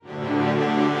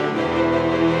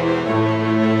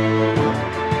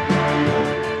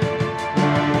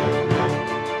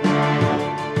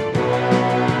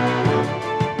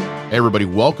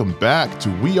everybody. Welcome back to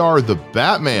We Are the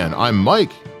Batman. I'm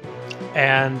Mike.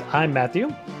 And I'm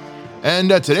Matthew. And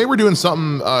today we're doing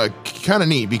something kind of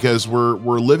neat because we're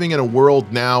living in a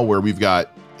world now where we've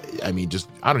got, I don't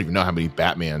even know how many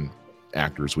Batman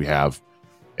actors we have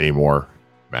anymore,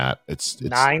 Matt. It's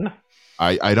 9.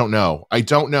 I don't know. I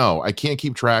can't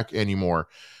keep track anymore.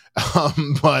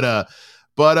 But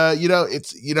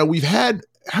we've had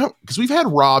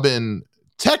Robin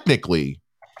technically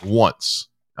once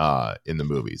in the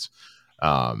movies.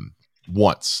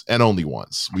 Once and only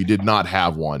once. We did not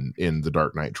have one in the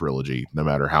Dark Knight trilogy, no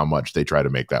matter how much they try to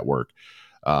make that work.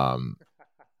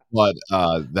 But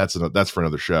that's for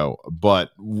another show.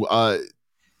 But man.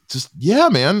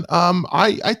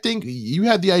 I think you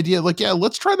had the idea,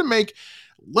 let's try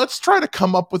to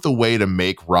come up with a way to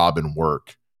make Robin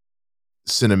work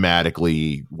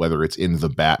cinematically, whether it's in the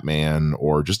Batman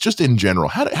or just in general.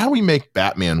 How do we make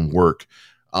Batman work?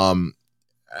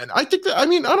 And I think that, I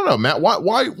don't know, Matt, what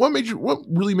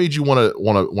really made you want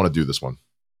to do this one?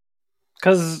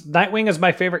 Because Nightwing is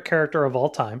my favorite character of all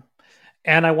time.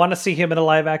 And I want to see him in a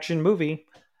live action movie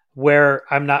where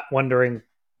I'm not wondering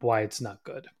why it's not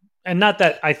good. And not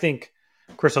that I think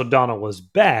Chris O'Donnell was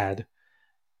bad.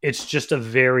 It's just a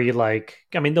very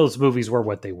those movies were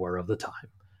what they were of the time.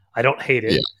 I don't hate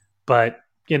it, but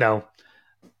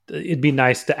it'd be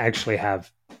nice to actually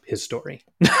have his story.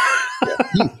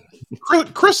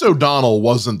 Chris O'Donnell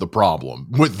wasn't the problem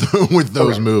with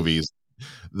those movies.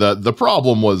 The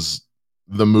problem was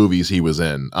the movies he was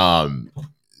in.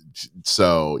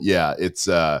 So yeah, it's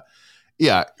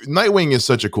Nightwing is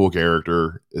such a cool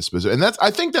character, and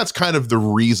I think that's kind of the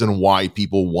reason why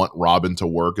people want Robin to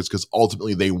work, is because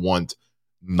ultimately they want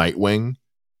Nightwing,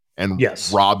 and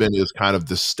Robin is kind of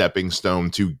the stepping stone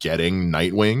to getting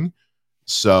Nightwing.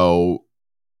 So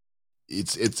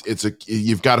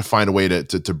you've got to find a way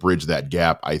to bridge that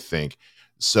gap, I think.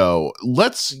 So you're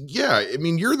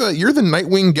the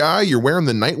Nightwing guy. You're wearing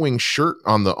the Nightwing shirt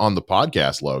on the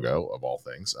podcast logo of all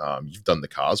things. You've done the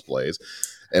cosplays,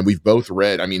 and we've both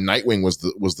read. Nightwing was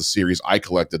the series I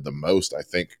collected the most, I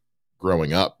think,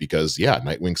 growing up, because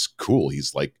Nightwing's cool.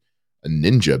 He's like a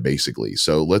ninja basically.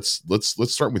 So let's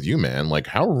start with you, man. Like,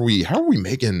 how are we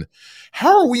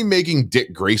making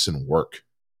Dick Grayson work?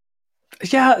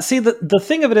 Yeah, see, the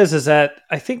thing of it is that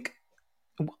I think,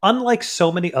 unlike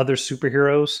so many other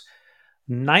superheroes,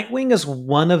 Nightwing is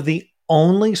one of the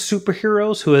only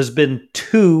superheroes who has been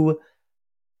two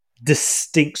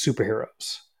distinct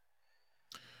superheroes.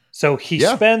 So he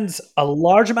spends a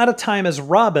large amount of time as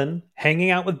Robin hanging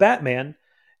out with Batman.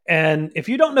 And if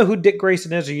you don't know who Dick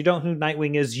Grayson is, or you don't know who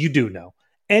Nightwing is, you do know.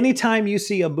 Anytime you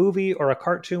see a movie or a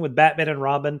cartoon with Batman and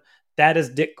Robin, that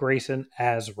is Dick Grayson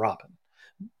as Robin.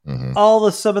 Mm-hmm.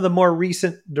 Some of the more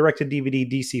recent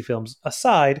direct-to-DVD DC films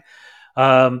aside,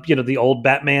 the old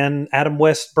Batman, Adam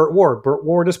West, Burt Ward. Burt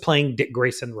Ward is playing Dick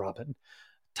Grayson Robin.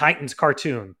 Titans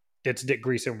cartoon, it's Dick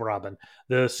Grayson Robin.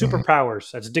 The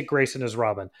Superpowers, that's Dick Grayson as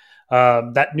Robin.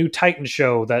 That new Titan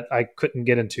show that I couldn't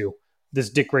get into, this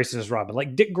Dick Grayson is Robin.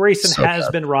 Like, Dick Grayson has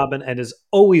been Robin and is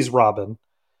always Robin.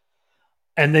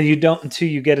 And then you don't until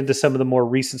you get into some of the more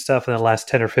recent stuff in the last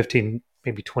 10 or 15,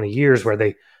 maybe 20 years,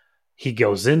 where he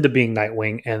goes into being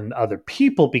Nightwing and other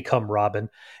people become Robin.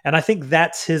 And I think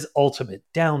that's his ultimate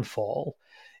downfall,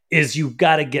 is you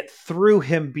got to get through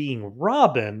him being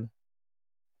Robin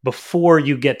before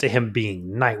you get to him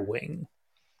being Nightwing.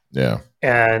 Yeah.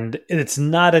 And it's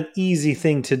not an easy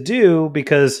thing to do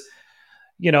because,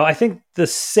 I think the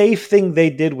safe thing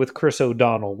they did with Chris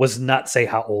O'Donnell was not say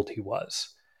how old he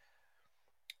was.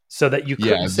 So that you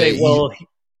couldn't say,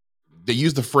 they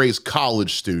use the phrase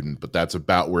college student, but that's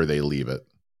about where they leave it.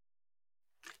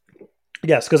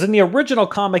 Yes, because in the original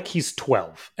comic, he's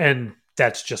 12, and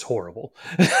that's just horrible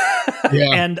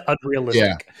and unrealistic.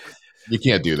 Yeah. You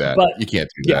can't do that. You can't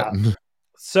do that.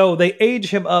 So they age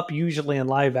him up usually in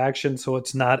live action, so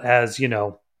it's not as,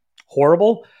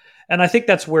 horrible. And I think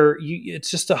that's where it's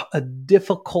just a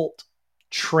difficult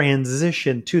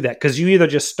transition to that, because you either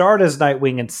just start as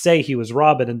Nightwing and say he was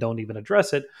Robin and don't even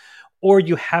address it, or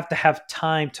you have to have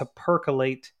time to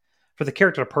percolate, for the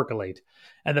character to percolate.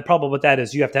 And the problem with that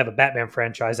is you have to have a Batman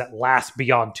franchise that lasts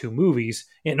beyond 2 movies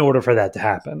in order for that to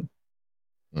happen.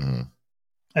 Mm-hmm.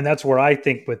 And that's where I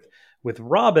think with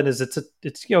Robin is it's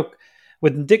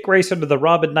with Dick Grayson to the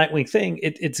Robin Nightwing thing,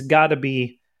 it's got to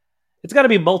be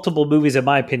multiple movies, in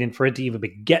my opinion, for it to even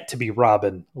get to be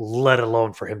Robin, let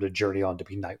alone for him to journey on to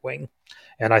be Nightwing.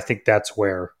 And I think that's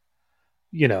where,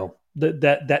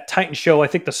 that Titan show, I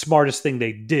think the smartest thing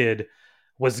they did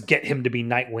was get him to be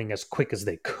Nightwing as quick as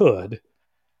they could,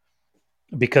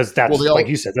 because that's, like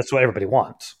you said, that's what everybody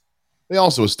wants. they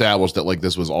also established that like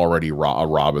this was already a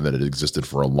Robin that had existed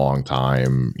for a long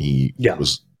time. He Yeah.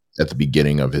 was at the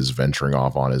beginning of his venturing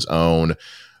off on his own.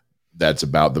 That's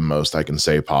about the most I can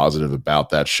say positive about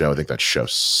that show. I think that show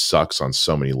sucks on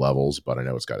so many levels, but I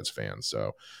know it's got its fans.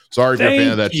 So sorry if you're a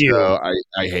fan of that show.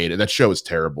 I hate it. That show is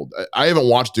terrible. I haven't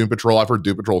watched Doom Patrol. I've heard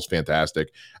Doom Patrol is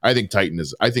fantastic. I think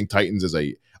Titans is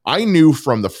a I knew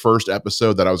from the first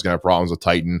episode that I was going to have problems with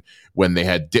Titan when they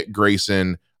had Dick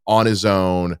Grayson on his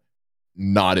own,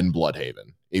 not in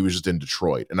Bloodhaven. He was just in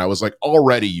Detroit. And I was like,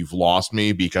 already you've lost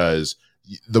me because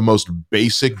the most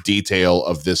basic detail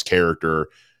of this character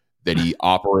that he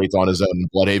operates on his own in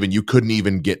Bloodhaven, you couldn't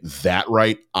even get that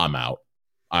right. I'm out.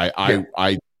 I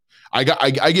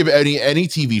give any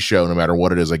TV show, no matter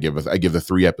what it is, I give the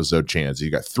 3-episode chance. You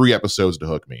got 3 episodes to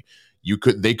hook me.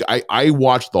 I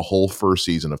watched the whole first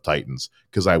season of Titans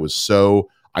because I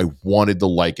wanted to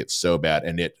like it so bad,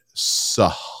 and it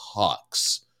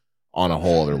sucks on a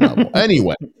whole other level.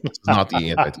 Anyway, it's not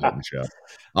the anti-Titan show.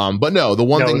 But no, the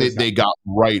one thing that they got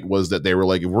right was that they were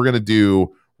like, if we're gonna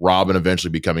do Robin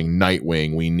eventually becoming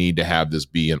Nightwing, we need to have this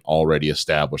be an already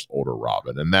established older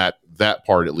Robin, and that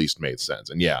part at least made sense.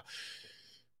 And yeah,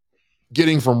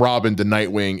 getting from Robin to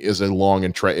Nightwing is a long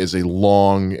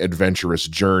adventurous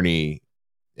journey.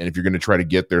 And if you're going to try to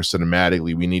get there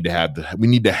cinematically, we need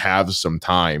to have some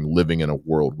time living in a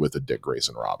world with a Dick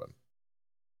Grayson Robin.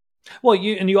 Well,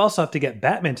 you also have to get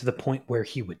Batman to the point where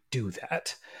he would do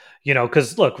that.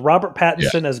 Because look, Robert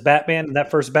Pattinson as Batman in that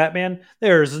first Batman,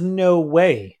 there's no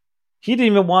way. He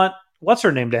didn't even want what's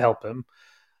her name to help him.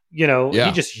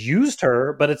 He just used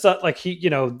her, but it's not like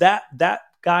that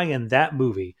guy in that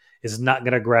movie is not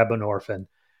going to grab an orphan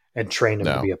and train him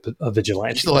to be a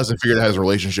vigilante. He still hasn't figured out his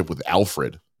relationship with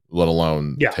Alfred, let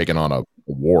alone taking on a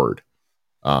ward.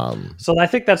 So I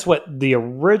think that's what the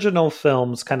original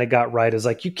films kind of got right, is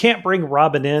like, you can't bring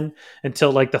Robin in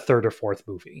until like the 3rd or 4th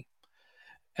movie.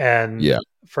 And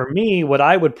for me, what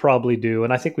I would probably do,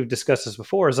 and I think we've discussed this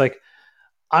before, is like,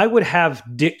 I would have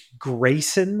Dick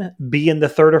Grayson be in the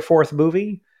 3rd or 4th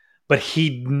movie, but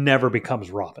he never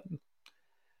becomes Robin.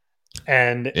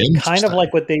 And kind of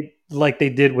like what they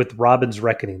did with Robin's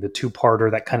Reckoning, the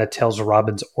 2-parter that kind of tells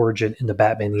Robin's origin in the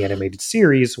Batman the Animated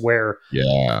Series, where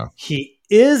he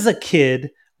is a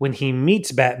kid when he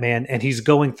meets Batman, and he's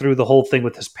going through the whole thing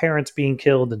with his parents being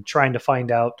killed and trying to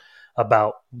find out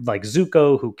about like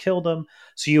Zuko, who killed him.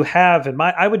 So you have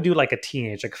I would do like a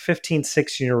teenage, like 15,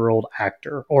 16-year-old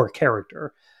actor or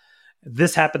character.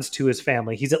 This happens to his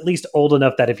family. He's at least old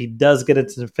enough that if he does get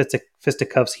into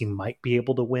fisticuffs, he might be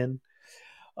able to win.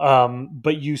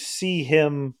 But you see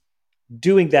him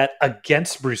doing that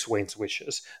against Bruce Wayne's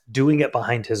wishes, doing it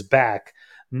behind his back,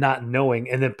 not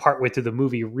knowing. And then partway through the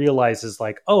movie realizes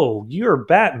like, oh, you're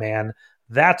Batman.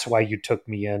 That's why you took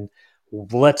me in.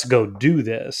 Let's go do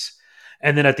this.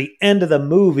 And then at the end of the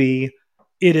movie,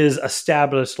 it is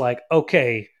established like,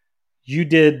 okay, you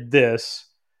did this.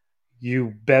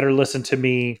 You better listen to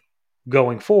me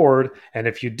going forward. And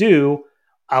if you do,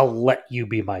 I'll let you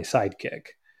be my sidekick.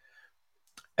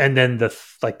 And then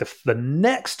the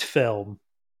next film,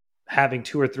 having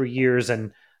 2 or 3 years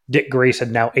and Dick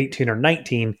Grayson now 18 or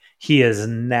 19, he is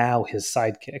now his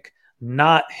sidekick.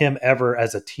 Not him ever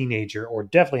as a teenager, or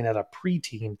definitely not a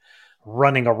preteen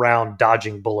running around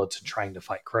dodging bullets and trying to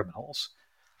fight criminals.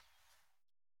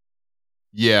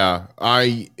 Yeah,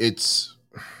 it's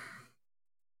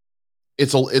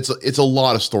a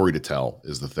lot of story to tell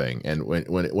is the thing. And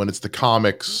when it's the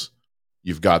comics,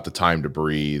 you've got the time to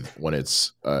breathe. When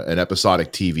it's an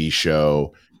episodic TV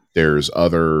show, there's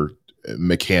other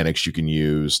mechanics you can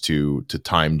use to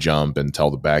time jump and tell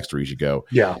the backstory as you go.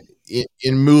 Yeah.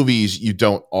 In movies, you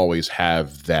don't always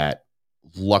have that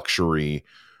luxury.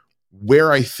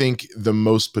 Where I think the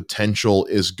most potential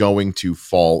is going to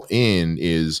fall in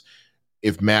is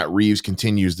if Matt Reeves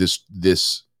continues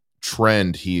this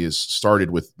trend he has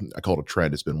started with. I call it a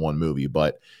trend. It's been one movie,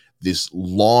 but this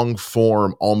long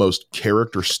form, almost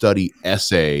character study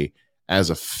essay as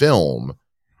a film,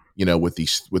 with the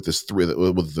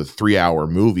 3-hour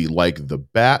movie like the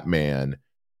Batman,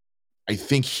 I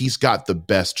think he's got the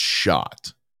best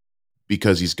shot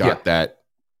because he's got that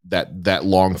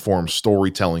long form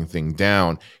storytelling thing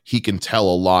down. He can tell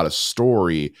a lot of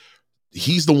story.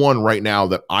 He's the one right now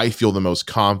that I feel the most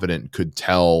confident could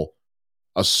tell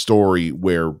a story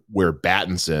where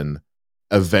Pattinson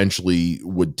eventually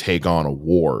would take on a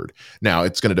ward. Now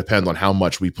it's going to depend on how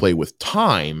much we play with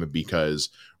time, because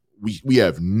we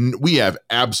have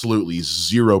absolutely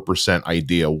 0%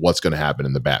 idea what's going to happen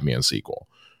in the Batman sequel.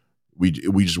 We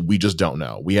just don't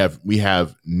know. We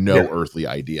have no earthly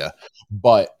idea.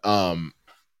 But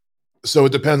So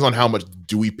it depends on how much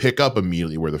do we pick up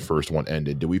immediately where the first one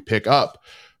ended. Do we pick up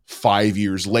 5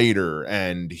 years later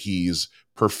and he's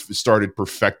started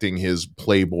perfecting his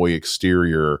Playboy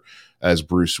exterior as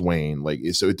Bruce Wayne? Like,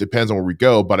 so it depends on where we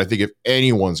go. But I think if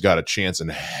anyone's got a chance in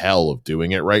hell of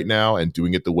doing it right now and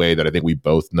doing it the way that I think we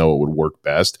both know it would work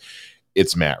best,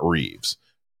 it's Matt Reeves.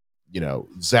 You know,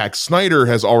 Zack Snyder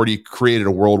has already created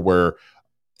a world where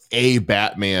a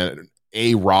Batman,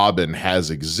 a Robin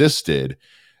has existed.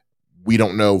 We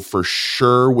don't know for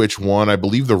sure which one. I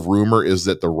believe the rumor is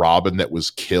that the Robin that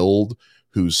was killed,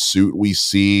 whose suit we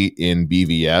see in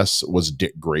BVS, was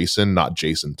Dick Grayson, not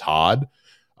Jason Todd.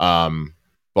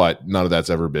 But none of that's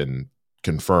ever been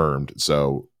confirmed.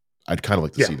 So I'd kind of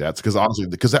like to see that, because honestly,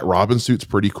 because that Robin suit's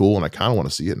pretty cool and I kind of want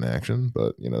to see it in action,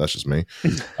 but you know, that's just me.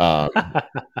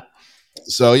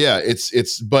 So yeah,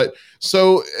 but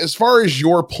so as far as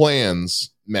your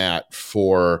plans, Matt,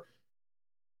 or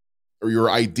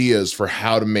your ideas for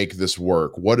how to make this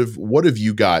work, what have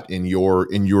you got in your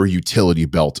utility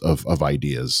belt of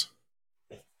ideas?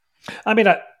 I mean,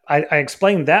 I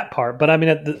explained that part, but I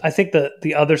mean, I think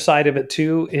the other side of it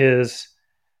too is,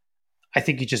 I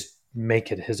think you just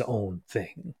make it his own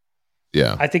thing.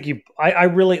 Yeah. I think I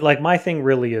really, like, my thing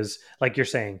really is, like you're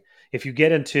saying, if you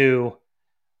get into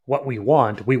what we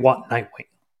want Nightwing.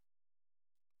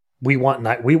 We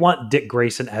want Dick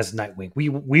Grayson as Nightwing.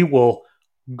 We will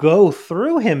go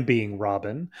through him being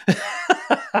Robin,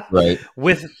 right?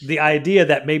 With the idea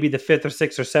that maybe the 5th or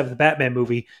 6th or 7th Batman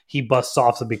movie, he busts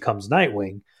off and becomes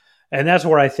Nightwing. And that's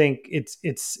where I think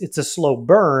it's a slow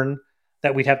burn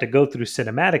that we'd have to go through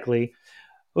cinematically.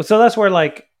 So that's where,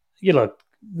 like, you know,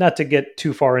 not to get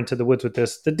too far into the woods with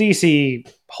this, the DC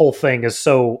whole thing is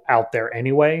so out there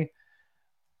anyway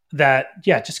that,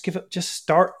 yeah, just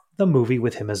start the movie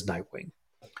with him as Nightwing.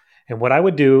 And what I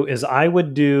would do is I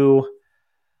would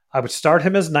start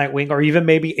him as Nightwing, or even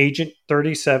maybe Agent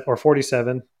 37 or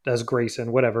 47 as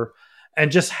Grayson, whatever,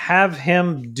 and just have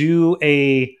him do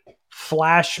a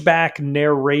flashback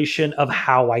narration of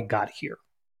how I got here.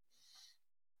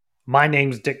 My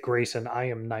name's Dick Grayson. I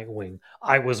am Nightwing.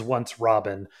 I was once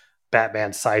Robin,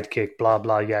 Batman's sidekick, blah,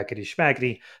 blah, yakety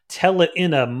schmackety. Tell it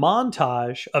in a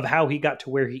montage of how he got to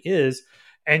where he is.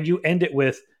 And you end it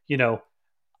with, you know,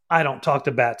 I don't talk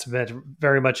to bats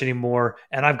very much anymore,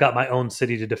 and I've got my own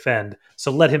city to defend.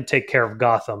 So let him take care of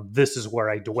Gotham. This is where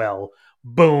I dwell.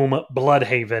 Boom,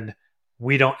 Bloodhaven.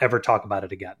 We don't ever talk about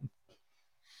it again.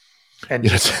 And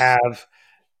just have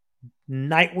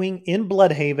Nightwing in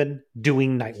Bloodhaven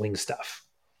doing Nightwing stuff.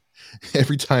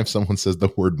 Every time someone says the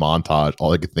word montage,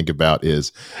 all I can think about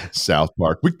is South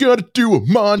Park. We gotta do a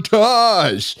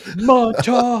montage.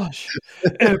 Montage.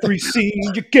 Every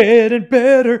scene you're getting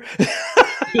better.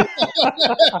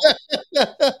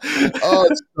 Oh,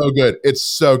 it's so good. It's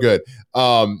so good.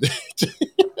 But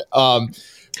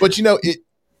you know,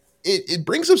 it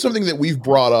brings up something that we've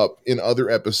brought up in other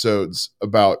episodes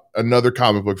about another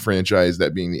comic book franchise,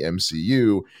 that being the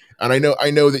MCU. And I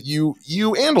know that you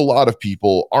and a lot of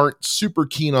people aren't super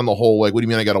keen on the whole, like, what do you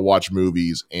mean I got to watch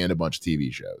movies and a bunch of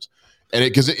TV shows? And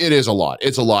because it is a lot.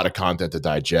 It's a lot of content to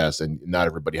digest, and not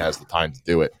everybody has the time to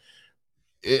do it.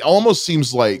 It almost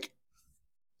seems like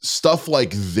stuff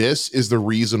like this is the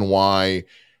reason why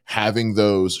having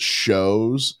those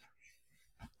shows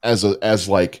as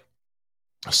like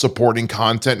supporting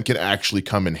content can actually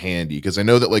come in handy. Because I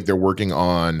know that, like, they're working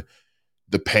on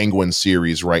the Penguin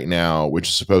series right now, which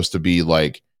is supposed to be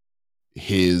like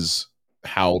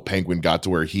how Penguin got to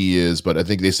where he is, but I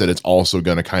think they said it's also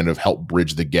going to kind of help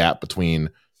bridge the gap between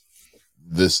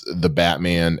the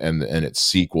Batman and its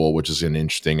sequel, which is an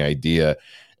interesting idea.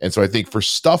 And so I think for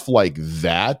stuff like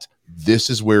that, this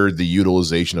is where the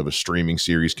utilization of a streaming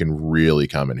series can really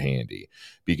come in handy.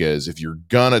 Because if you're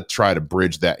gonna try to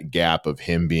bridge that gap of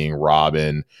him being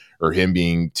Robin, or him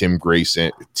being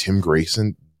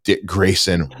Dick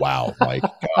Grayson. Wow, my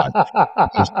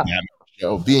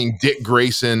God. Being Dick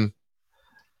Grayson,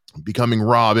 becoming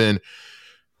Robin,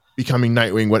 becoming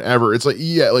Nightwing, whatever. It's like,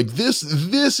 yeah, like this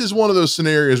is one of those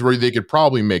scenarios where they could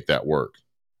probably make that work.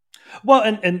 Well,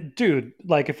 and dude,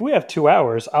 like, if we have 2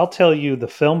 hours, I'll tell you the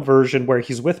film version where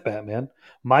he's with Batman,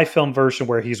 my film version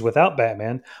where he's without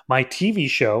Batman, my TV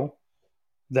show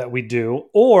that we do,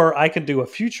 or I could do a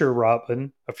future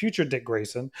Robin, a future Dick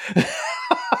Grayson.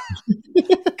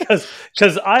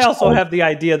 Because I also have the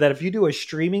idea that if you do a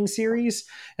streaming series,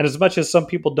 and as much as some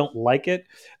people don't like it,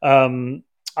 I'm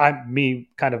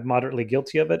kind of moderately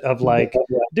guilty of it, of like,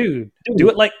 dude, do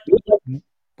it like,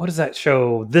 what is that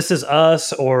show? This Is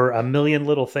Us, or A Million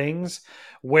Little Things,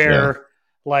 where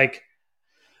like,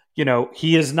 you know,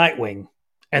 he is Nightwing,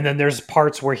 And then there's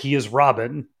parts where he is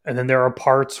Robin, and then there are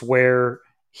parts where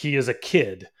he is a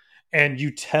kid. And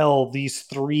you tell these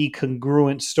three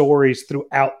congruent stories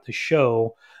throughout the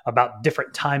show about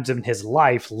different times in his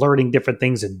life, learning different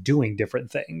things and doing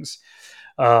different things.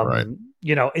 Right.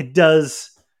 It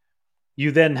does.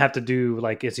 You then have to do,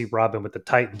 like, is he Robin with the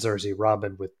Titans or is he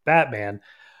Robin with Batman?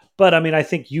 But I mean, I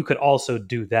think you could also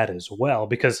do that as well,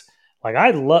 because like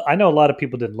I know a lot of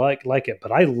people didn't like it,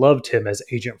 but I loved him as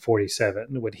Agent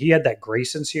 47 when he had that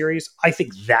Grayson series. I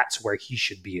think that's where he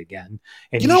should be again.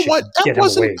 And You know what? That get him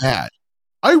wasn't away. bad.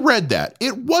 I read that.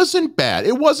 It wasn't bad.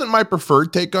 It wasn't my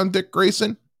preferred take on Dick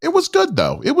Grayson. It was good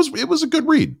though. It was a good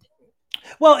read.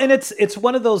 Well, and it's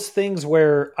one of those things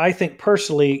where I think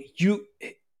personally,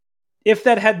 if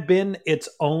that had been its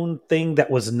own thing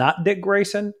that was not Dick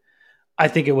Grayson, I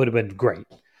think it would have been great.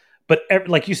 But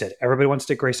like you said, everybody wants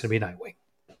Dick Grayson to be Nightwing.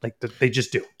 Like they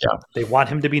just do. Yeah. They want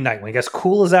him to be Nightwing. As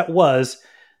cool as that was,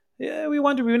 yeah, we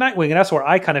want him to be Nightwing. And that's where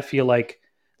I kind of feel like,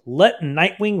 let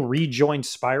Nightwing rejoin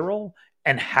Spiral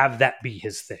and have that be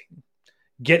his thing.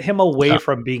 Get him away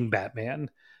from being Batman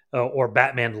or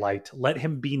Batman Light. Let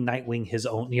him be Nightwing, his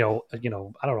own, I don't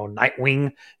know,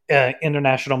 Nightwing,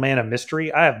 International Man of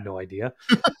Mystery. I have no idea.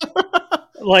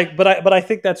 But I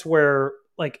think that's where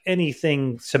like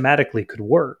anything thematically could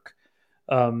work.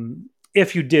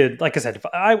 If you did, like I said, if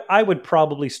I would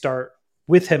probably start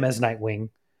with him as Nightwing.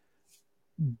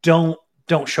 Don't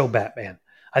show Batman.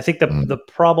 I think the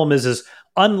problem is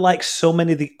unlike so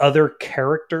many of the other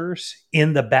characters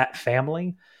in the Bat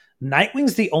family,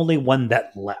 Nightwing's the only one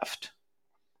that left.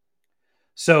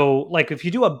 So, like, if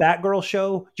you do a Batgirl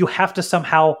show, you have to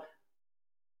somehow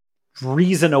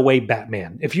reason away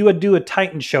Batman. If you would do a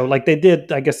Titan show like they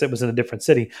did, I guess it was in a different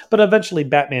city, but eventually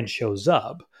Batman shows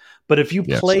up. But if you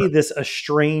play this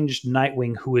estranged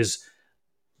Nightwing who is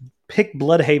picked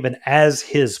Bloodhaven as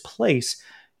his place,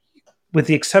 with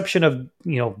the exception of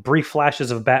brief flashes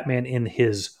of Batman in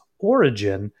his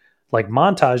origin, like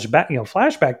montage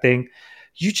flashback thing,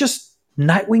 you just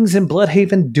Nightwing's in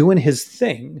Bloodhaven doing his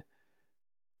thing.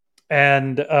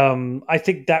 And I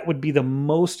think that would be the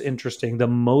most interesting, the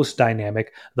most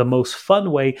dynamic, the most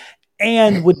fun way,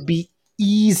 and would be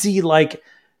easy. Like,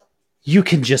 you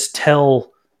can just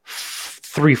tell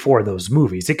 3-4 of those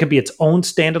movies. It could be its own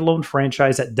standalone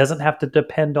franchise that doesn't have to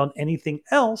depend on anything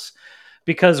else.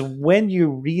 Because when you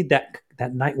read that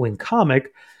Nightwing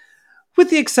comic, with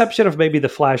the exception of maybe the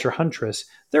Flash or Huntress,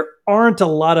 there aren't a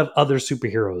lot of other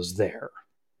superheroes there.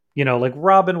 Like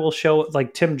Robin will show,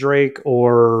 like Tim Drake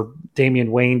or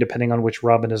Damian Wayne, depending on which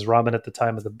Robin is Robin at the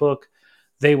time of the book,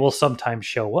 they will sometimes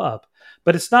show up.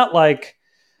 But it's not like,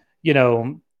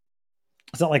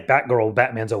 it's not like Batgirl,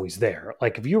 Batman's always there.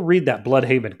 Like, if you read that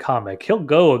Bloodhaven comic, he'll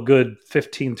go a good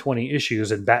 15, 20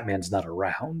 issues and Batman's not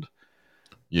around.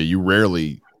 Yeah, you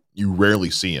rarely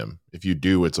see him. If you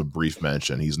do, it's a brief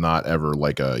mention. He's not ever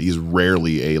he's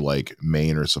rarely a like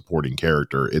main or supporting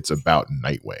character. It's about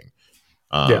Nightwing.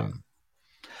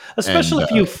 Especially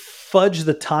if you fudge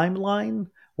the timeline,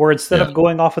 where instead of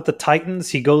going off with the Titans,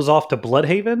 he goes off to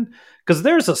Bloodhaven. Because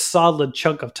there's a solid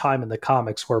chunk of time in the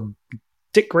comics where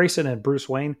Dick Grayson and Bruce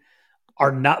Wayne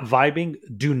are not vibing,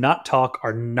 do not talk,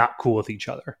 are not cool with each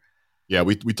other. Yeah,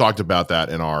 we talked about that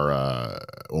in our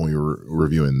when we were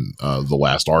reviewing the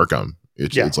last Arkham.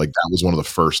 It's like that was one of the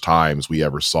first times we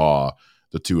ever saw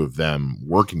the two of them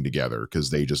working together,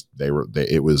 because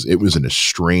it was an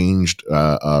estranged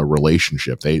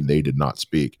relationship. They did not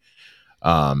speak.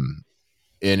 And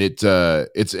it's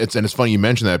funny you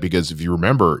mention that, because if you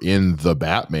remember in the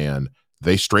Batman,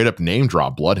 they straight up name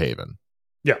drop Bloodhaven.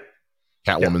 Yeah.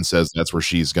 Catwoman says that's where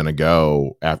she's going to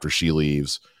go after she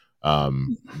leaves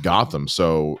Gotham.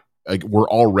 So we're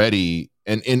already,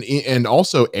 and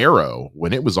also Arrow,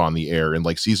 when it was on the air in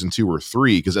like season 2 or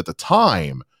 3, because at the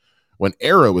time when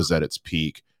Arrow was at its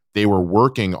peak, they were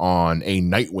working on a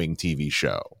Nightwing TV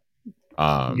show.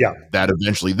 That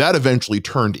eventually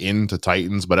turned into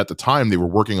Titans, but at the time they were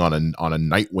working on a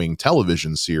Nightwing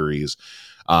television series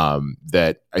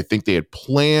that I think they had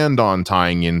planned on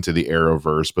tying into the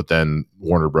Arrowverse, but then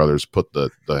Warner Brothers put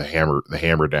the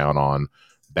hammer down on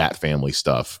Bat Family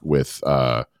stuff with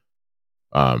their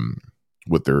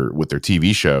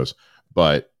TV shows.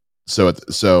 But so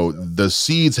the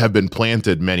seeds have been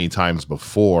planted many times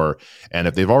before, and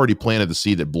if they've already planted the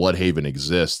seed that Bloodhaven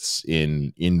exists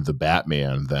in the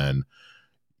Batman, then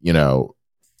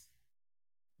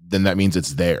then that means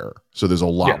it's there. So there's a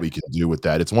lot we can do with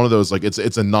that. It's one of those, like, it's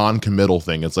a non-committal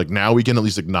thing. It's like, now we can at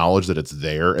least acknowledge that it's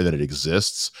there and that it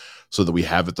exists, so that we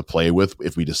have it to play with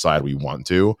if we decide we want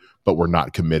to, but we're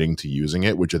not committing to using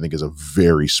it, which I think is a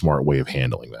very smart way of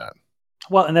handling that.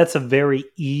 Well, and that's a very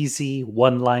easy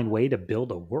one-line way to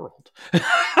build a world.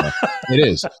 Yeah, it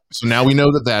is. So now we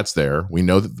know that that's there. We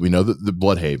know that the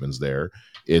Bloodhaven's there.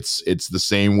 It's the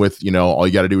same with, all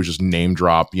you got to do is just name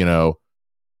drop,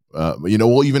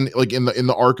 well, even like in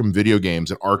the Arkham video games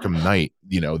and Arkham Knight,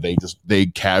 they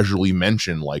casually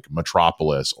mention like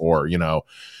Metropolis, or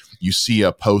you see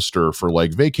a poster for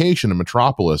like Vacation in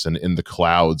Metropolis, and in the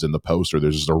clouds in the poster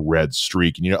there's just a red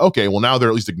streak, and okay, well, now they're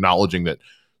at least acknowledging that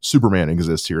Superman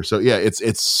exists here. So yeah,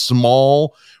 it's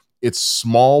small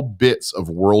bits of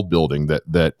world building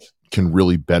that can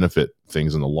really benefit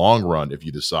things in the long run if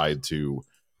you decide to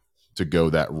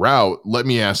go that route. Let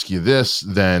me ask you this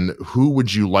then: who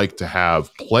would you like to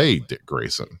have play Dick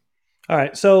Grayson? All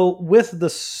right. So with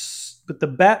the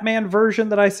Batman version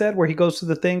that I said, where he goes through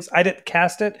the things, I didn't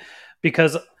cast it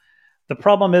because the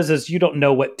problem is you don't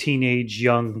know what teenage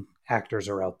young actors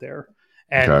are out there,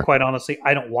 and Okay. quite honestly,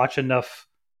 I don't watch enough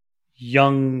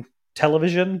young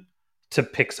television to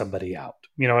pick somebody out.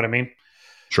 You know what I mean?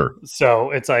 Sure. So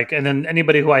it's like, and then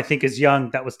anybody who I think is young,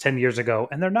 that was 10 years ago,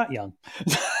 and they're not young.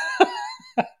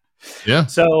 Yeah.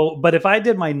 So, but if I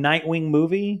did my Nightwing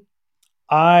movie,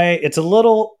 it's a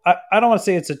little, I don't want to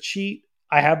say it's a cheat.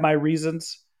 I have my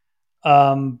reasons.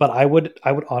 But I would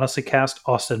honestly cast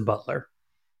Austin Butler.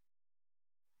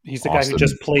 He's the guy who Austin.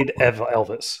 just played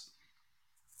Elvis.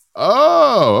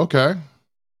 Oh, okay.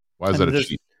 Why is And that a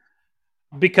cheat?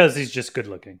 because he's just good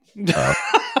looking. Uh,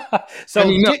 So I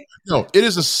mean, no, it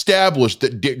is established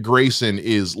that Dick Grayson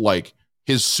is like,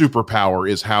 his superpower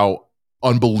is how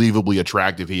unbelievably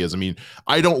attractive he is. I mean,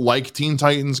 I don't like Teen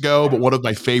Titans Go, but one of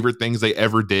my favorite things they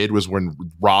ever did was when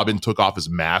Robin took off his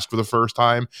mask for the first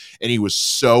time, and he was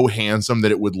so handsome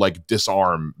that it would like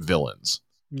disarm villains.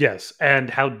 yes, and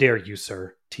how dare you,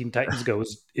 sir? Teen Titans Go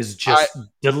is I, just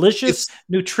delicious, it's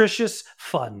nutritious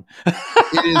fun.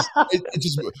 it is it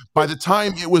just, by the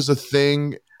time it was a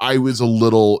thing, I was a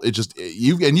little,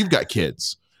 you've got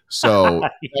kids, so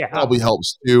that Yeah. probably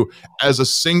helps too. As a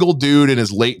single dude in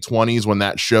his late 20s when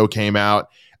that show came out,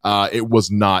 it was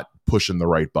not pushing the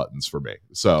right buttons for me.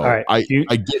 So All right. I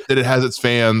get that it has its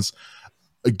fans.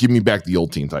 Give me back the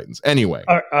old Teen Titans anyway.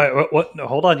 All right, what? No,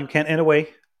 hold on, you can't end away.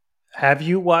 Have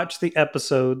you watched the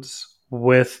episodes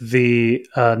with the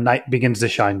Night Begins to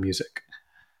Shine music?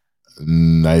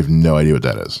 I have no idea what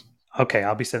that is. Okay,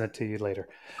 I'll be sending it to you later.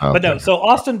 Okay. But no, so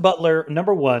Austin Butler,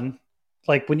 number one,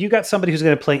 like when you got somebody who's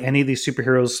going to play any of these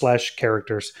superheroes /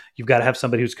 characters, you've got to have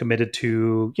somebody who's committed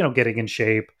to, getting in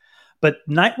shape. But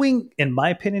Nightwing, in my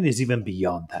opinion, is even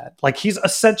beyond that. Like he's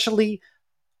essentially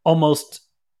almost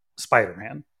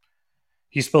Spider-Man.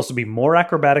 He's supposed to be more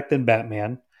acrobatic than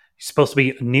Batman. He's supposed to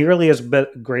be nearly as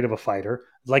great of a fighter.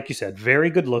 Like you said, very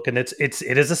good looking. It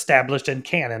is established in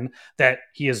canon that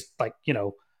he is like,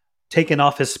 taken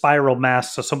off his spiral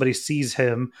mask so somebody sees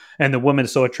him, and the woman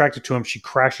is so attracted to him she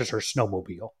crashes her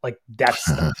snowmobile. Like that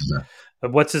stuff.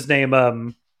 What's his name?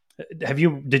 Do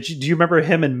you remember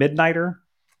him in Midnighter?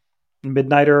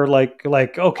 Midnighter, like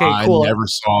okay, cool.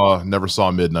 I never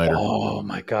saw Midnighter. Oh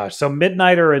my gosh! So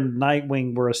Midnighter and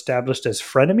Nightwing were established as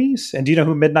frenemies, and do you know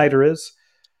who Midnighter is?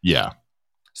 Yeah.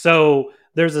 So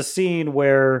there's a scene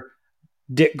where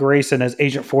Dick Grayson as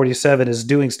Agent 47 is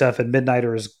doing stuff, and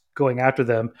Midnighter is going after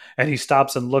them, and he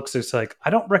stops and looks. It's like, I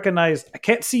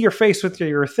can't see your face with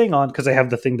your thing on because I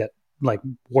have the thing that like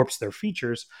warps their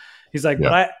features. He's like, Yeah.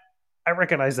 but I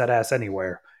recognize that ass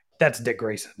anywhere. That's Dick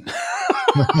Grayson.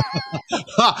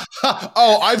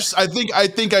 Oh, I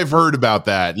think I've heard about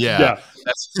that. Yeah.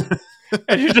 That's,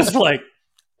 And you're just like,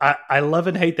 I love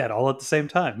and hate that all at the same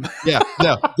time. yeah.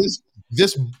 No,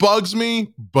 this bugs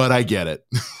me, but I get it.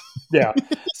 Yeah.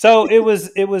 So it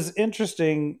was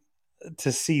interesting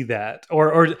to see that,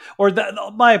 or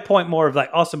that, my point more of like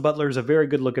Austin Butler is a very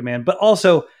good looking man, but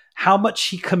also how much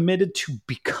he committed to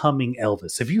becoming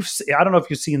Elvis. I don't know if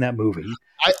you've seen that movie.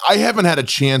 I haven't had a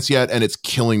chance yet, and it's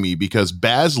killing me because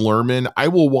Baz Luhrmann, I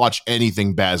will watch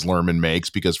anything Baz Luhrmann makes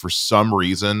because for some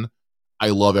reason I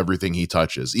love everything he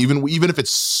touches, even if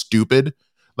it's stupid.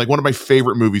 Like one of my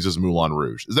favorite movies is Moulin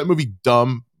Rouge. Is that movie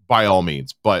dumb? By all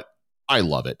means, but I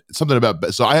love it. It's something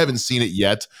about, so I haven't seen it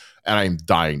yet, and I'm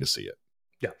dying to see it.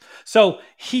 Yeah. So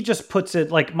he just puts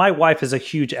it like, my wife is a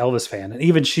huge Elvis fan, and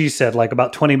even she said like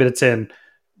about 20 minutes in,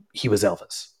 he was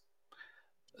Elvis.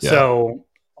 Yeah. So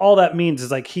all that means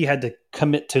is like he had to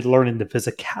commit to learning the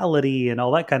physicality and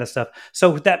all that kind of stuff.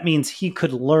 So that means he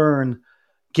could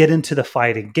get into the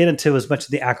fighting, get into as much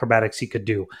of the acrobatics he could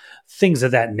do, things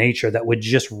of that nature that would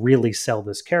just really sell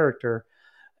this character.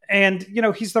 And,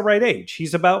 he's the right age.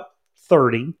 He's about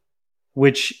 30,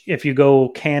 which if you go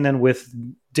canon with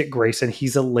Dick Grayson,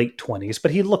 he's a late 20s,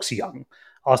 but he looks young.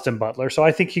 Austin Butler. So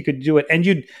I think he could do it.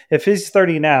 And if he's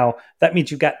 30 now, that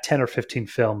means you got 10 or 15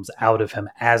 films out of him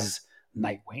as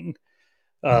Nightwing.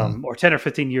 Or 10 or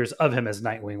 15 years of him as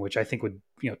Nightwing, which I think would,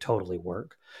 totally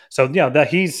work. So yeah,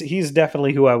 he's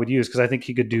definitely who I would use, because I think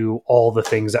he could do all the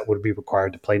things that would be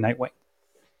required to play Nightwing.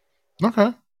 Okay.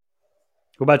 What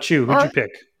about you? Who'd you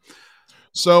pick?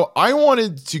 So I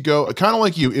wanted to go kind of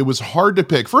like you. It was hard to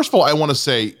pick. First of all, I want to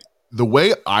say the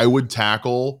way I would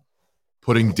tackle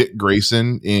putting Dick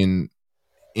Grayson in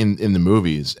the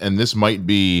movies, and this might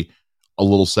be a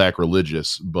little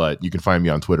sacrilegious, but you can find me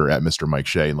on Twitter at Mr. Mike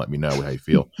Shea and let me know how you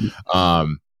feel.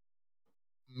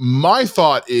 My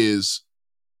thought is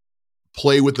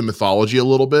play with the mythology a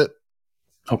little bit.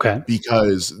 Okay.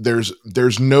 Because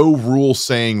there's no rule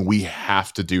saying we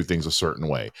have to do things a certain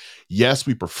way. Yes,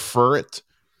 we prefer it,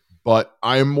 but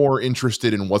I'm more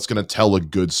interested in what's going to tell a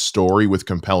good story with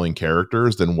compelling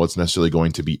characters than what's necessarily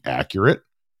going to be accurate.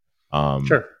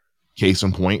 Sure. Case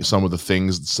in point, one of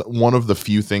the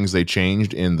few things they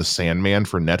changed in The Sandman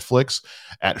for Netflix,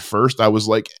 at first I was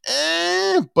like,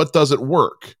 but does it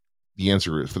work? The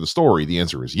answer is, for the story, the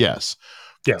answer is yes.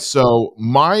 Yeah. So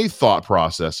my thought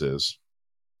process is,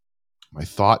 that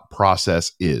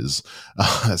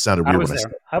sounded weird when I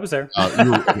said it. I was there.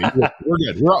 We're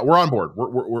good. We're on board.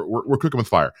 We're cooking with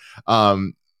fire.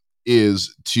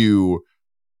 Is to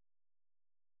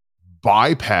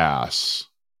bypass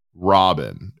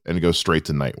Robin and go straight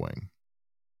to Nightwing.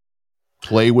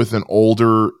 Play with an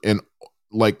older, and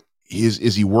like, is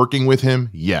he working with him?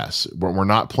 Yes. But we're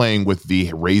not playing with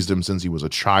the raised him since he was a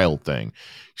child thing.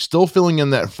 Still filling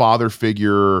in that father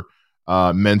figure,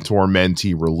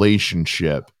 mentor-mentee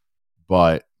relationship,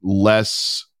 but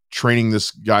less training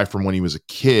this guy from when he was a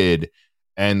kid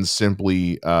and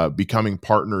simply becoming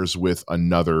partners with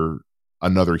another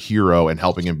hero and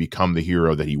helping him become the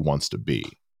hero that he wants to be.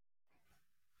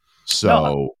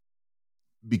 So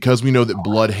because we know that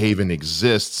Bloodhaven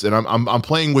exists, and I'm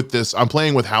playing with this, I'm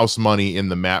playing with house money in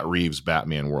the Matt Reeves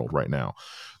Batman world right now.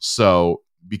 So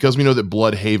because we know that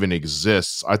Bloodhaven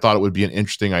exists, I thought it would be an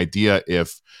interesting idea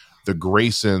if the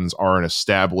Graysons are an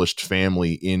established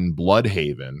family in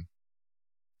Bloodhaven,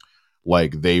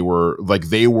 like they were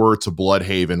to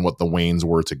Bloodhaven what the Waynes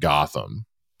were to Gotham.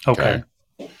 Okay.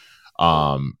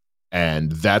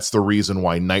 And that's the reason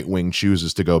why Nightwing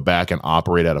chooses to go back and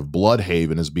operate out of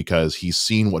Bloodhaven, is because he's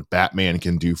seen what Batman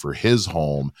can do for his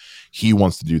home. He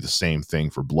wants to do the same thing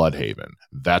for Bloodhaven.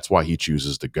 That's why he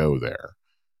chooses to go there.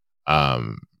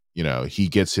 He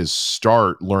gets his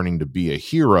start learning to be a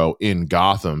hero in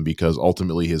Gotham because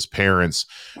ultimately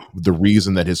the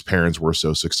reason that his parents were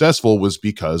so successful was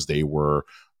because they were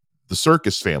the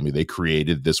circus family. They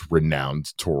created this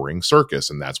renowned touring circus,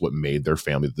 and that's what made their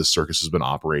family. The circus has been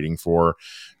operating for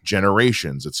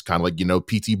generations. It's kind of like,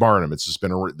 P.T. Barnum. It's just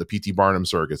been the P.T. Barnum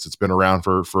circus. It's been around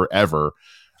for forever.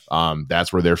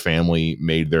 That's where their family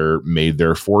made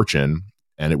their fortune.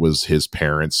 And it was his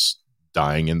parents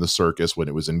dying in the circus when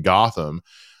it was in Gotham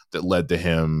that led to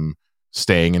him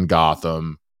staying in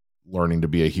Gotham, learning to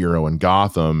be a hero in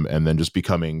Gotham, and then just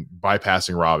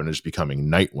bypassing Robin and just becoming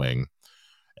Nightwing.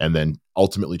 And then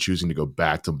ultimately choosing to go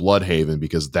back to Bloodhaven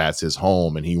because that's his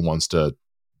home, and he wants to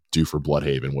do for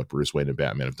Bloodhaven what Bruce Wayne and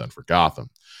Batman have done for Gotham.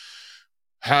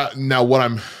 Now, what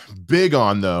I'm big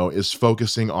on, though, is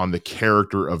focusing on the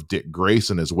character of Dick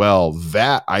Grayson as well.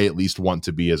 That I at least want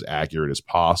to be as accurate as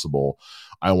possible.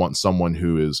 I want someone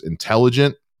who is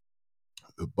intelligent,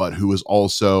 but who is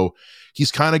also,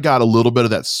 he's kind of got a little bit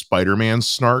of that Spider-Man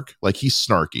snark. Like, he's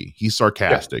snarky, he's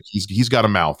sarcastic, he's got a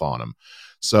mouth on him.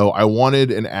 So I wanted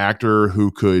an actor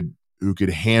who could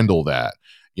handle that.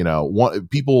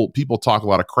 People talk a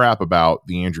lot of crap about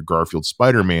the Andrew Garfield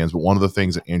Spider-Mans, but one of the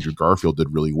things that Andrew Garfield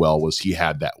did really well was he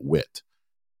had that wit.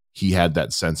 He had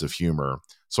that sense of humor.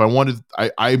 So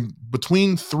I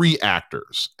between three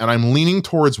actors, and I'm leaning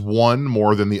towards one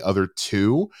more than the other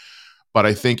two, but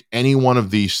I think any one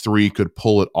of these three could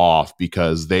pull it off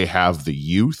because they have the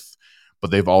youth,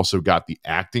 but they've also got the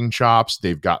acting chops.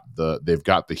 They've got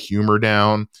the humor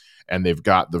down, and they've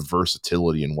got the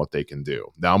versatility in what they can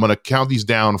do. Now I'm going to count these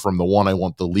down from the one I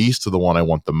want the least to the one I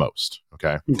want the most.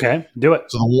 Okay. Okay. Do it.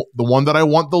 So the one that I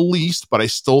want the least, but I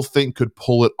still think could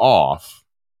pull it off,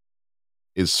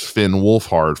 is Finn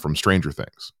Wolfhard from Stranger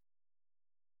Things.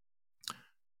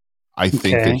 I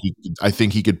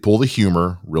think he could pull the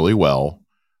humor really well.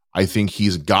 I think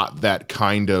he's got that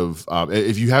kind of,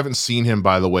 if you haven't seen him,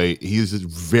 by the way, he's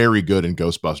very good in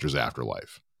Ghostbusters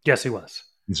Afterlife. Yes, he was.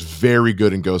 He's very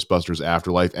good in Ghostbusters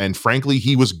Afterlife. And frankly,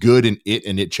 he was good in It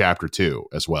and It Chapter 2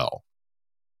 as well.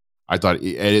 I thought it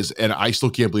is, and I still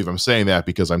can't believe I'm saying that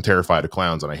because I'm terrified of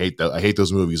clowns and I hate that. I hate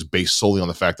those movies based solely on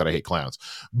the fact that I hate clowns.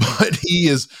 But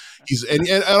he's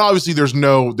and obviously there's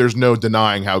no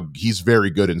denying how he's very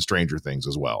good in Stranger Things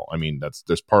as well. I mean,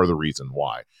 there's part of the reason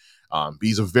why.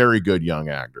 He's a very good young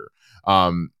actor.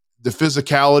 The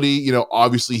physicality, you know,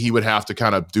 obviously he would have to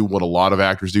kind of do what a lot of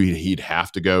actors do. He'd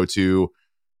have to go to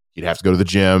the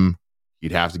gym.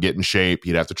 He'd have to get in shape.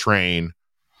 He'd have to train.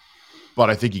 But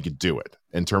I think he could do it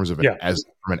in terms of from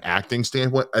an acting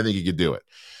standpoint. I think he could do it.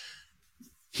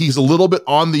 He's a little bit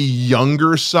on the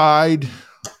younger side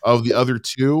of the other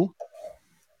two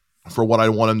for what I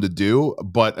want him to do.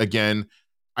 But again,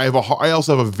 I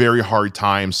also have a very hard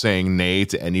time saying nay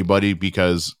to anybody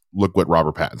because look what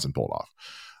Robert Pattinson pulled off.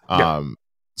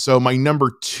 So my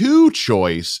number 2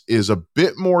 choice is a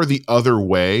bit more the other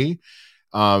way.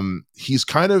 He's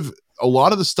kind of, a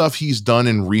lot of the stuff he's done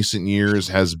in recent years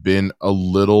has been a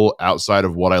little outside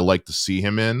of what I like to see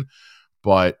him in,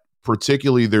 but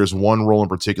particularly there's one role in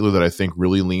particular that I think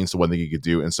really leans to what I think he could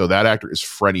do. And so that actor is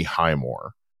Freddie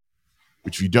Highmore,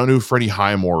 which if you don't know who Freddie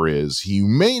Highmore is, you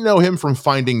may know him from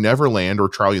Finding Neverland or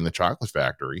Charlie and the Chocolate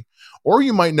Factory, or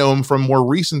you might know him from more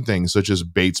recent things such as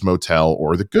Bates Motel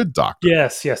or The Good Doctor.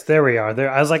 Yes, there we are.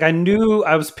 There, I was like, I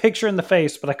was picturing the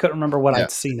face, but I couldn't remember what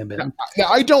I'd seen him in. Now,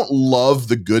 I don't love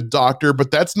The Good Doctor,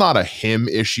 but that's not a him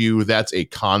issue. That's a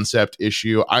concept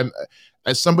issue.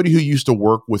 As somebody who used to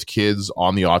work with kids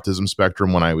on the autism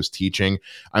spectrum when I was teaching,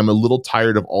 I'm a little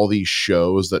tired of all these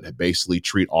shows that basically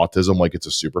treat autism like it's a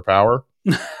superpower.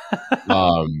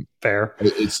 Fair.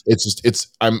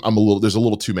 I'm a little, there's a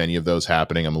little too many of those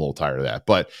happening. I'm a little tired of that,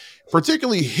 but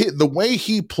particularly the way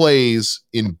he plays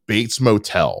in Bates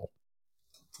Motel,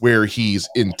 where he's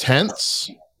intense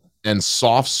and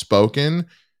soft spoken,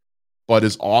 but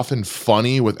is often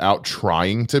funny without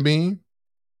trying to be.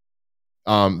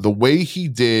 The way he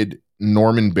did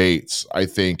Norman Bates, I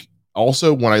think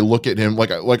also when I look at him,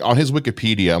 like on his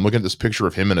Wikipedia, I'm looking at this picture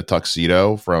of him in a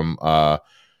tuxedo from,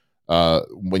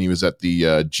 when he was at the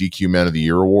GQ Men of the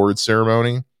Year Awards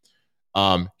ceremony.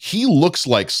 He looks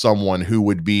like someone who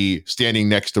would be standing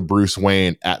next to Bruce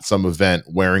Wayne at some event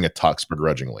wearing a tux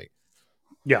begrudgingly.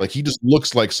 Yeah. Like he just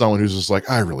looks like someone who's just like,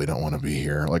 I really don't want to be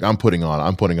here. Like I'm putting on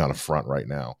a front right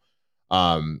now.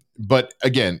 But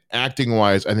again, acting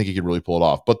wise, I think he could really pull it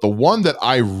off. But the one that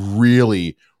I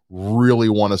really, really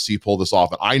want to see pull this off,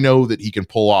 and I know that he can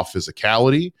pull off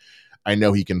physicality. I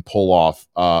know he can pull off,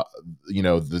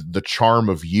 the charm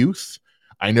of youth.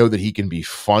 I know that he can be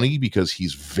funny because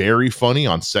he's very funny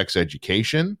on Sex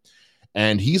Education.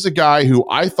 And he's a guy who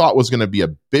I thought was going to be a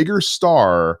bigger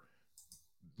star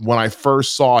when I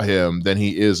first saw him than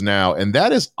he is now. And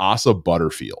that is Asa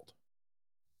Butterfield.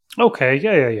 Okay.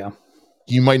 Yeah.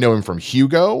 You might know him from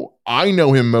Hugo. I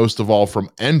know him most of all from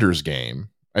Ender's Game.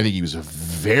 I think he was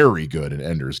very good in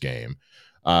Ender's Game.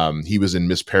 He was in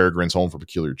Miss Peregrine's Home for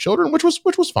Peculiar Children, which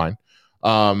was fine.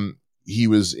 He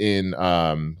was in,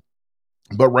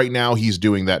 but right now he's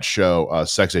doing that show,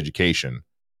 Sex Education,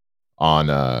 on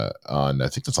I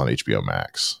think that's on HBO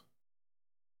Max.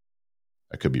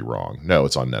 I could be wrong. No,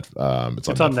 it's on Netflix.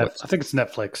 It's on Netflix. I think it's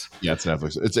Netflix. Yeah, it's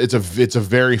Netflix. It's a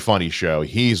very funny show.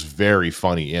 He's very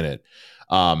funny in it.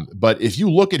 But if you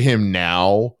look at him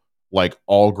now, like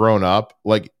all grown up,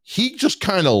 like he just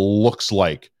kind of looks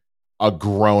like a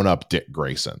grown up Dick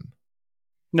Grayson.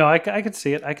 No, I could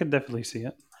see it. I could definitely see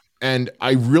it. And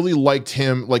I really liked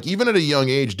him, like even at a young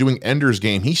age doing Ender's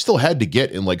Game, he still had to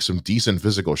get in like some decent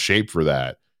physical shape for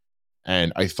that.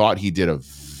 And I thought he did a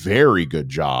very good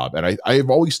job. And I've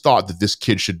always thought that this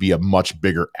kid should be a much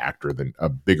bigger actor, than a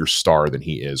bigger star than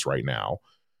he is right now.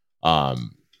 And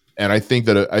I think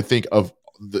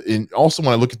also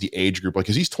when I look at the age group, like,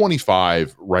 cause he's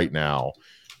 25 right now,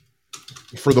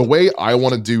 for the way I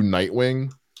want to do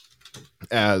Nightwing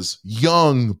as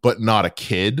young, but not a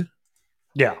kid.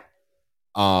 Yeah.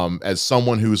 As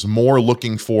someone who's more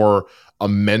looking for a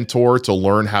mentor to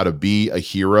learn how to be a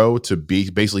hero, to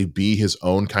basically be his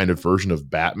own kind of version of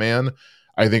Batman.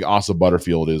 I think Asa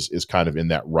Butterfield is kind of in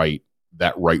that right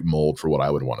mold for what I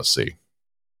would want to see.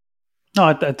 No,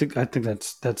 I think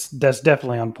that's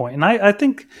definitely on point. And I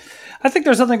think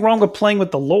there's nothing wrong with playing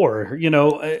with the lore. You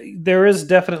know, there is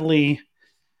definitely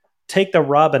take the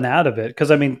Robin out of it.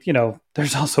 Because I mean, you know,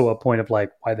 there's also a point of like,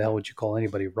 why the hell would you call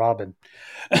anybody Robin?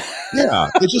 Yeah,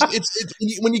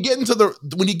 it's when you get into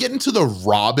the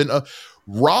Robin,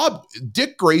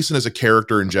 Dick Grayson as a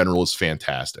character in general is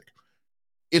fantastic.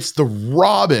 It's the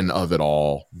Robin of it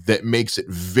all that makes it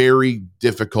very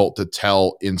difficult to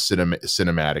tell in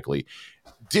cinematically.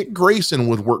 Dick Grayson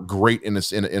would work great in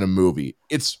a movie.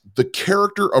 It's the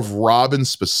character of Robin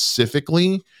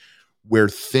specifically where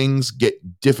things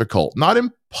get difficult, not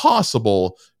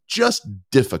impossible, just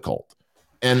difficult.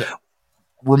 And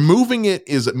removing it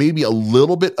is maybe a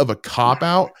little bit of a cop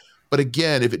out. But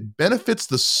again, if it benefits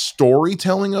the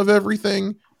storytelling of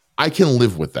everything, I can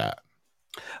live with that.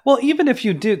 Well, even if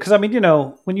you do, because I mean, you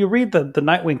know, when you read the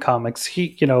Nightwing comics,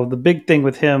 he, you know, the big thing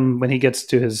with him when he gets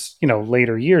to his, you know,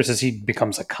 later years is he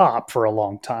becomes a cop for a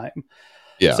long time.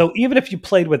 Yeah. So even if you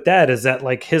played with that, is that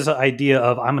like his idea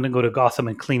of I'm going to go to Gotham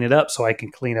and clean it up so I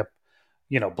can clean up,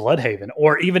 you know, Bloodhaven,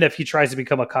 or even if he tries to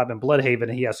become a cop in Bloodhaven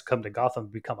and he has to come to Gotham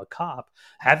to become a cop,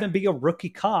 have him be a rookie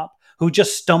cop who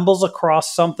just stumbles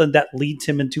across something that leads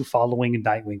him into following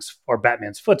Nightwing's or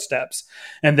Batman's footsteps,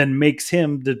 and then makes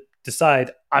him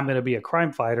decide I'm going to be a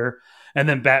crime fighter. And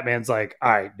then Batman's like,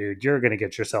 all right, dude, you're going to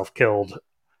get yourself killed.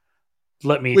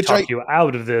 Let me talk you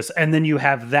out of this. And then you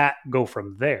have that go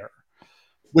from there.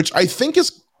 Which I think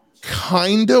is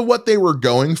kind of what they were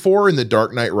going for in The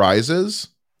Dark Knight Rises.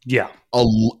 Yeah. A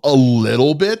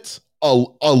little bit.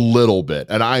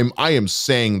 And I am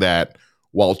saying that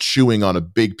while chewing on a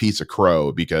big piece of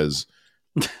crow, because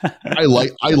I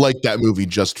like that movie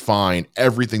just fine.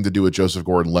 Everything to do with Joseph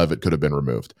Gordon-Levitt could have been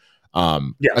removed.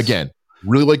 Yes. Again,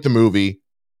 really like the movie,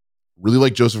 really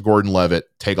like Joseph Gordon-Levitt.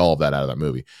 Take all of that out of that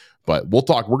movie. But we're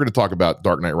going to talk about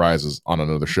Dark Knight Rises on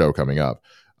another show coming up.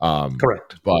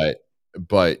 Correct.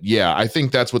 But yeah, I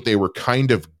think that's what they were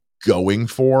kind of going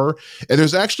for. And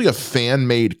there's actually a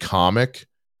fan-made comic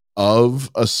of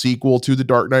a sequel to The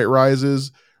Dark Knight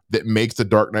Rises that makes The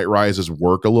Dark Knight Rises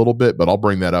work a little bit, but I'll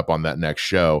bring that up on that next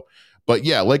show. But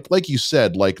yeah, like you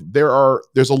said, like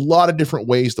there's a lot of different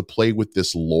ways to play with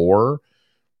this lore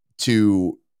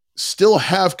to still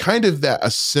have kind of a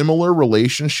similar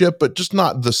relationship, but just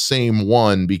not the same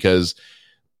one, because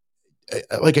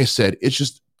like I said, it's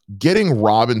just getting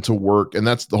Robin to work. And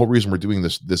that's the whole reason we're doing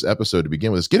this episode to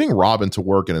begin with, is getting Robin to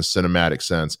work in a cinematic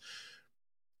sense.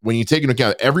 When you take into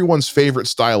account everyone's favorite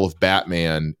style of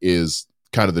Batman is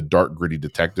kind of the dark, gritty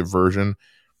detective version,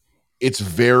 it's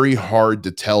very hard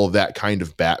to tell that kind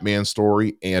of Batman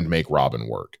story and make Robin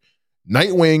work.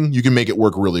 Nightwing, you can make it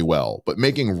work really well, but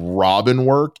making Robin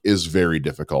work is very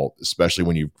difficult, especially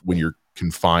when you're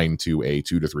confined to a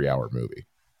 2 to 3 hour movie.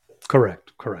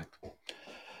 Correct.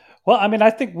 Well, I mean,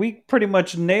 I think we pretty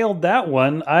much nailed that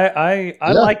one. I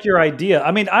like your idea.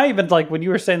 I mean, I even like when you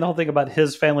were saying the whole thing about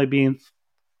his family being,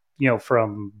 you know,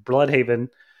 from Bloodhaven.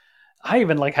 I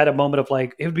even like had a moment of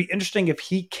like, it would be interesting if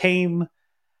he came,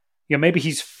 you know, maybe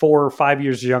he's 4 or 5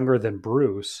 years younger than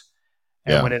Bruce.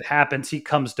 And when it happens, he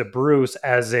comes to Bruce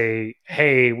as a,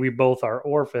 hey, we both are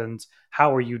orphans.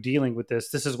 How are you dealing with this?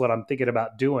 This is what I'm thinking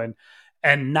about doing.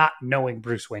 And not knowing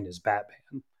Bruce Wayne is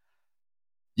Batman.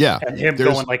 Yeah. And him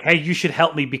going like, hey, you should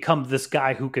help me become this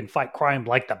guy who can fight crime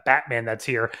like the Batman that's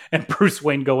here. And Bruce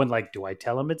Wayne going like, do I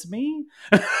tell him it's me?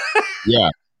 Yeah.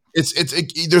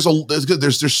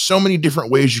 There's so many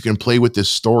different ways you can play with this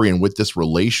story and with this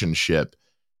relationship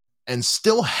and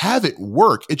still have it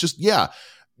work. It just,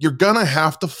 you're gonna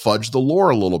have to fudge the lore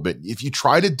a little bit. If you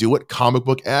try to do it comic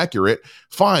book accurate,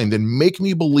 fine, then make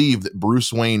me believe that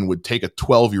Bruce Wayne would take a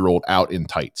 12-year-old out in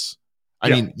tights. I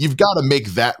mean, you've got to make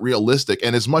that realistic.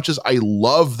 And as much as I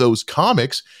love those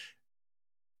comics,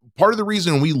 part of the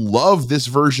reason we love this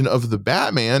version of the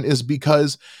Batman is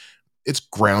because it's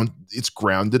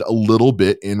grounded a little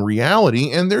bit in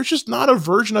reality, and there's just not a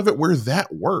version of it where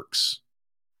that works.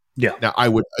 Yeah. Now,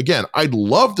 I'd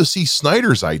love to see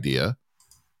Snyder's idea,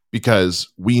 because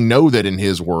we know that in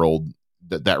his world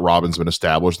that Robin's been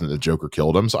established and the Joker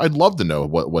killed him. So I'd love to know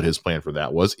what his plan for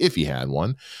that was, if he had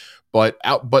one. But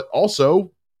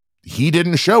also he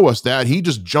didn't show us that. He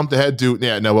just jumped ahead to,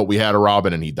 we had a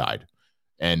Robin and he died.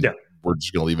 And we're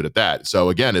just going to leave it at that. So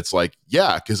again, it's like,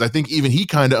 because I think even he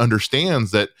kind of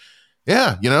understands that,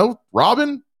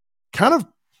 Robin kind of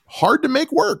hard to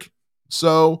make work.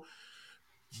 So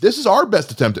this is our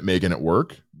best attempt at making it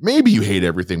work. Maybe you hate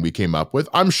everything we came up with.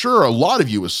 I'm sure a lot of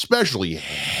you especially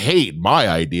hate my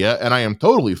idea, and I am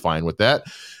totally fine with that.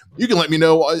 You can let me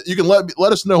know. You can let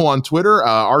us know on Twitter.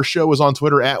 Our show is on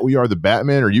Twitter at We Are the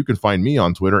Batman, or you can find me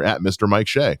on Twitter at Mr. Mike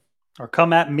Shea. Or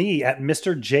come at me at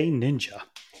Mr. J Ninja.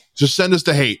 Just send us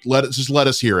the hate. Let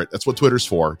us hear it. That's what Twitter's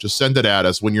for. Just send it at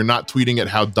us. When you're not tweeting at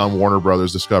how dumb Warner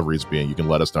Brothers Discovery is being, you can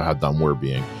let us know how dumb we're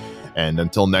being. And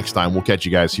until next time, we'll catch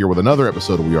you guys here with another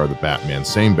episode of We Are the Batman.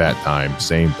 Same bat time,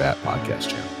 same bat podcast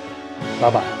channel.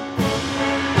 Bye-bye.